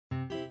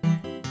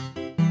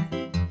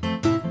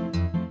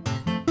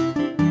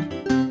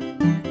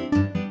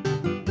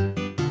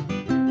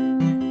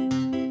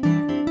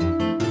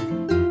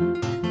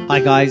Hi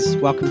guys,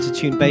 welcome to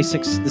Tune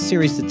Basics, the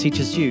series that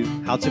teaches you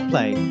how to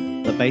play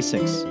the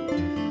basics.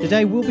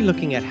 Today we'll be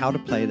looking at how to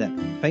play that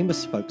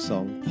famous folk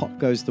song, Pop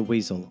Goes the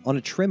Weasel, on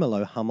a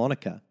tremolo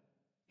harmonica.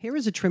 Here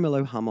is a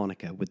tremolo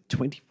harmonica with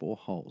 24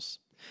 holes.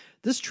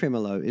 This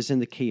tremolo is in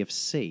the key of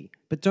C,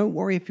 but don't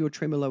worry if your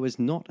tremolo is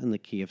not in the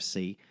key of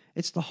C,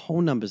 it's the whole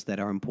numbers that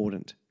are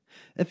important.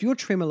 If your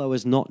tremolo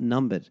is not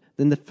numbered,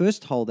 then the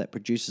first hole that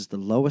produces the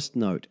lowest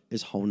note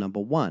is hole number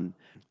 1.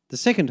 The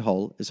second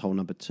hole is hole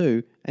number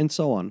 2, and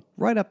so on,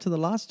 right up to the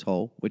last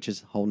hole, which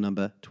is hole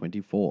number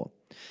 24.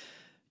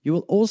 You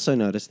will also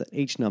notice that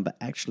each number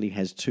actually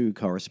has 2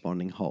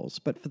 corresponding holes,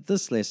 but for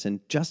this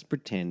lesson, just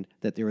pretend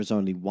that there is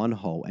only one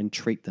hole and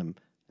treat them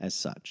as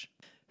such.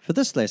 For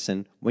this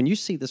lesson, when you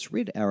see this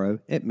red arrow,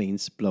 it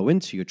means blow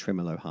into your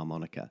tremolo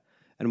harmonica.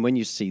 And when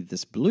you see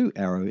this blue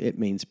arrow, it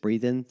means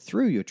breathe in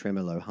through your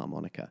tremolo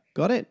harmonica.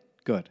 Got it?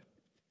 Good.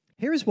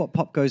 Here is what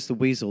Pop Goes the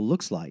Weasel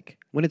looks like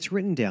when it's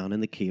written down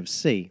in the key of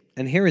C.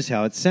 And here is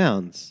how it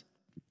sounds.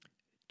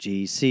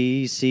 G,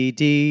 C, C,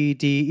 D,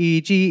 D, E,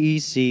 G, E,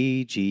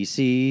 C, G,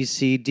 C,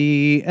 C,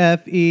 D,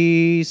 F,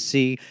 E,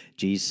 C,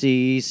 G,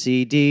 C,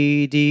 C,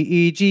 D, D,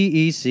 E, G,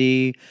 E,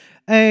 C,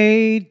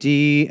 A,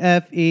 D,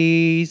 F,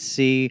 E,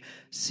 C,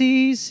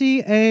 C,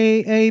 C,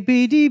 A,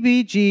 B, D,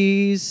 B,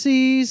 G,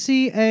 C,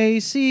 C, A,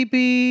 C,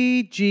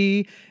 B,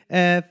 G,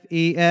 F,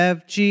 E,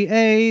 F, G,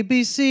 A,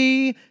 B,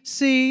 C,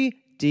 C,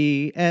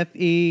 D, F,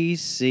 E,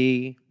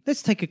 C.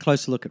 Let's take a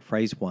closer look at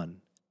phrase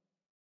 1.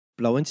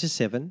 Blow into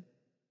 7.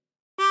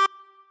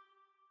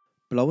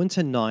 Blow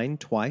into 9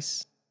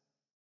 twice.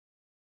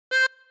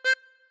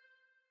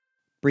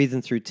 Breathe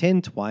in through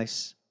 10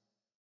 twice.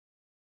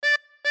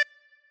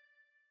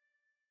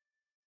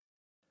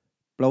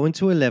 Blow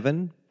into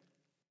 11.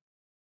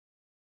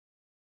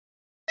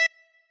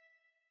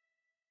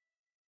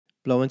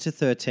 Blow into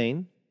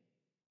 13.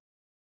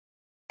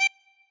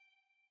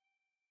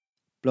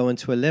 Blow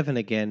into 11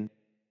 again.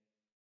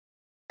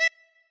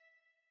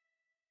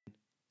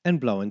 And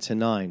blow into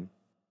 9.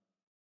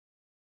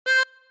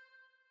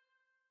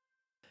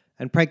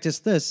 And practice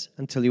this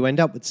until you end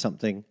up with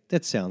something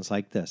that sounds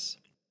like this.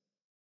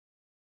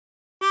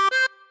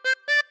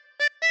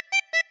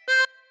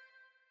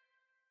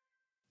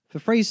 For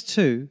phrase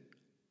 2,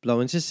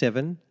 blow into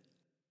 7.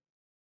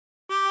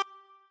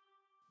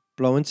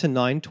 Blow into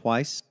 9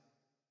 twice.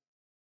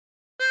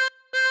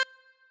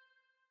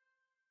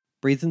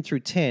 Breathe in through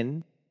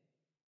 10.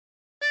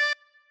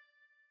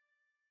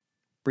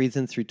 Breathe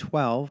in through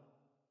 12.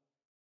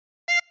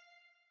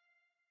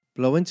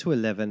 Blow into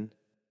 11.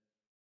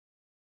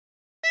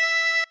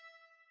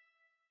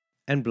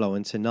 And blow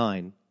into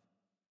 9.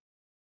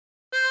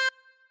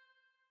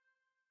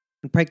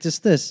 And practice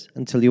this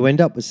until you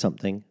end up with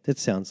something that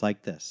sounds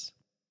like this.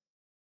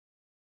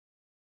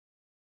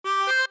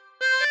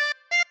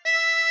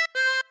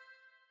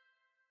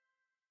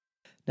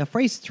 Now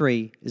phrase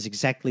 3 is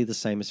exactly the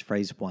same as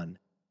phrase 1.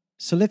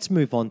 So let's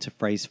move on to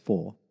phrase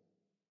 4.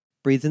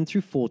 Breathe in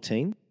through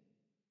 14.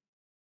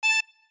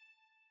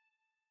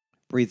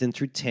 Breathe in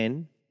through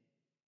 10.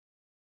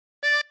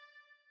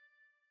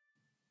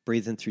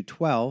 Breathe in through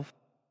 12.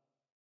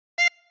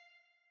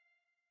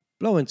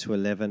 Blow into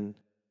 11.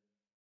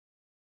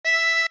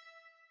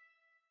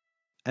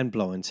 And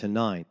blow into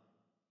 9.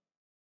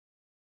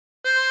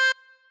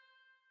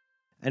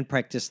 And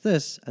practice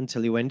this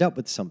until you end up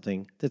with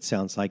something that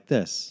sounds like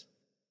this.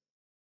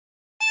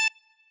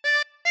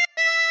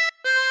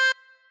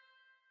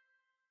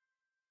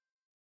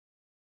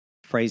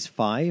 Phrase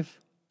 5,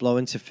 blow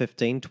into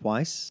 15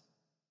 twice.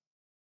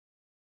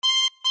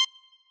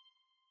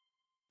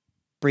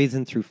 Breathe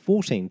in through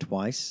 14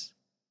 twice.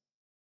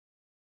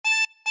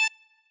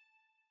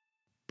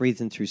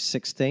 Breathe in through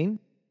 16.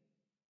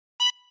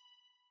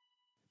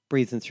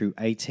 Breathe in through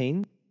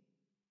 18.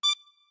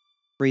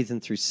 Breathe in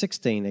through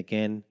 16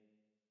 again.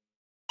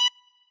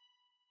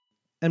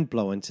 And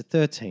blow into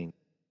 13.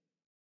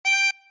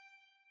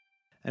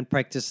 And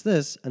practice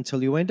this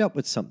until you end up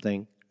with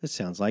something that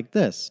sounds like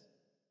this.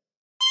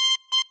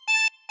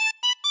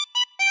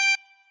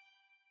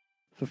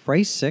 For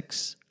phrase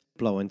 6,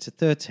 blow into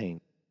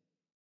 13.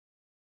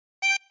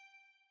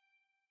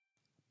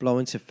 Blow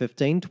into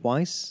 15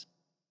 twice.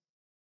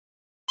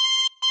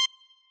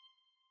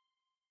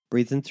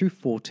 Breathe in through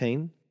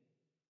 14.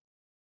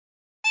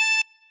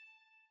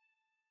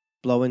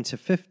 Blow into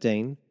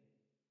 15.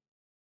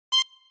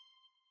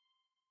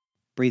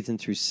 Breathe in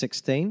through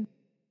 16.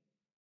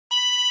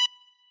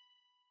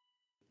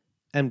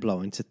 And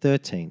blow into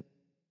 13.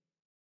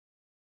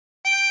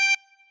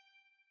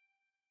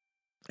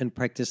 And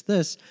practice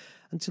this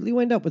until you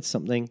end up with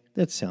something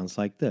that sounds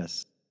like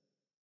this.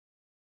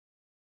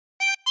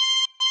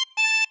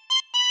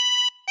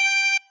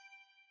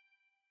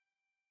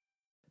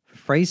 For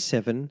phrase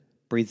 7,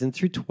 breathe in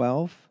through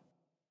 12.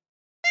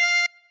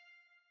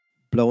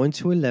 Blow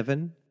into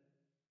 11.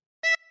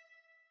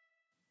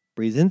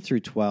 Breathe in through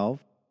 12.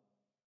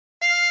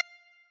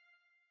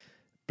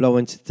 Blow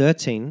into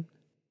 13.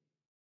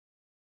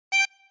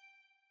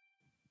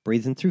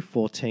 Breathe in through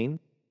 14.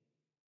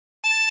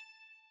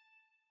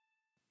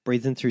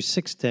 Breathe in through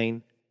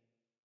 16.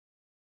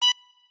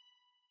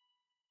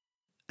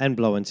 and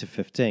blow into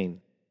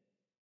 15.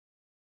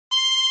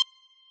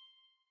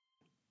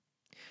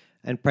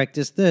 And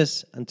practice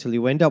this until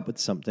you end up with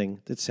something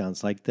that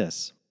sounds like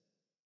this.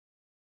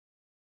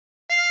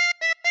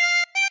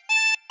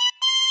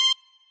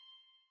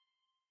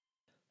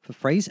 For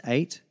phrase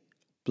 8,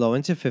 blow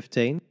into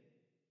 15,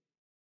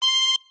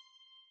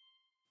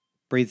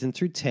 breathe in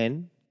through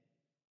 10,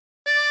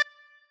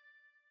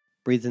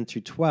 breathe in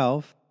through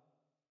 12,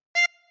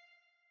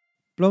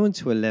 blow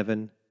into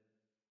 11,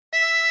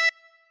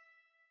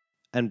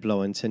 and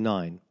blow into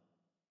 9.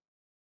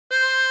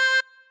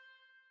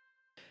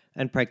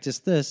 And practice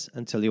this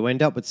until you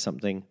end up with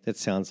something that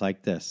sounds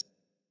like this.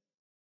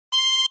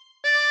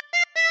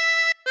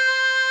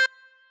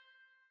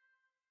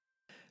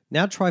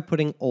 Now try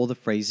putting all the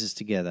phrases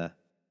together.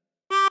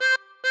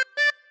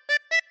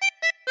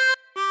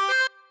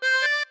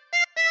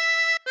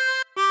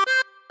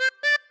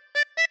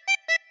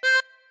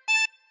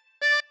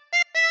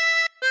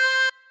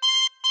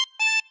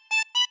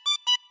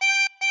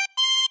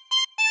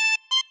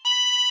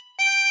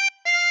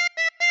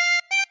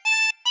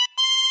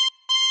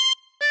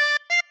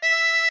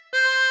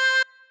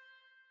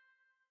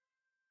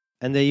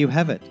 And there you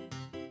have it.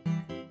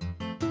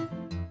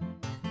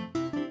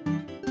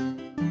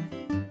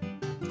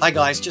 Hi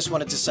guys, just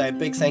wanted to say a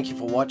big thank you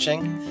for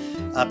watching.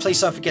 Please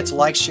don't forget to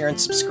like, share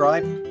and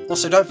subscribe.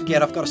 Also don't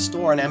forget I've got a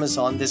store on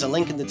Amazon. There's a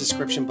link in the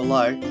description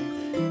below.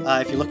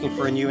 If you're looking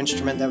for a new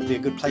instrument, that would be a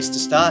good place to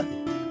start.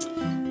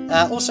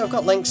 Also I've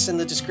got links in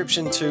the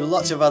description to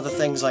lots of other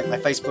things like my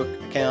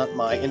Facebook account,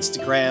 my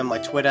Instagram, my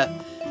Twitter.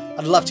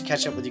 I'd love to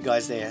catch up with you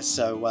guys there.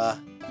 So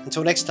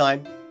until next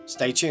time,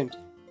 stay tuned.